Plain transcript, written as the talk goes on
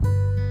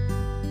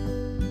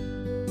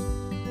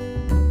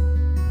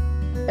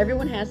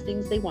Everyone has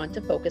things they want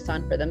to focus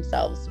on for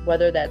themselves,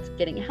 whether that's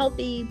getting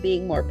healthy,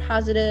 being more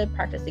positive,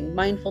 practicing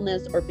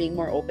mindfulness, or being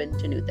more open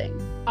to new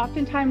things.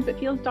 Oftentimes it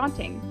feels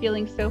daunting,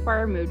 feeling so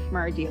far removed from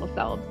our ideal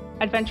selves.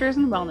 Adventures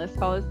in Wellness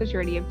follows the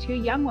journey of two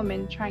young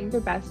women trying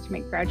their best to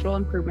make gradual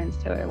improvements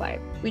to their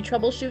lives. We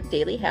troubleshoot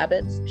daily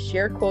habits,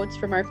 share quotes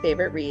from our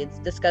favorite reads,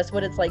 discuss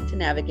what it's like to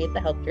navigate the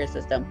healthcare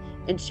system,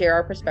 and share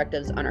our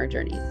perspectives on our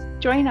journeys.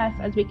 Join us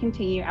as we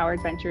continue our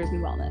adventures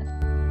in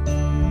wellness.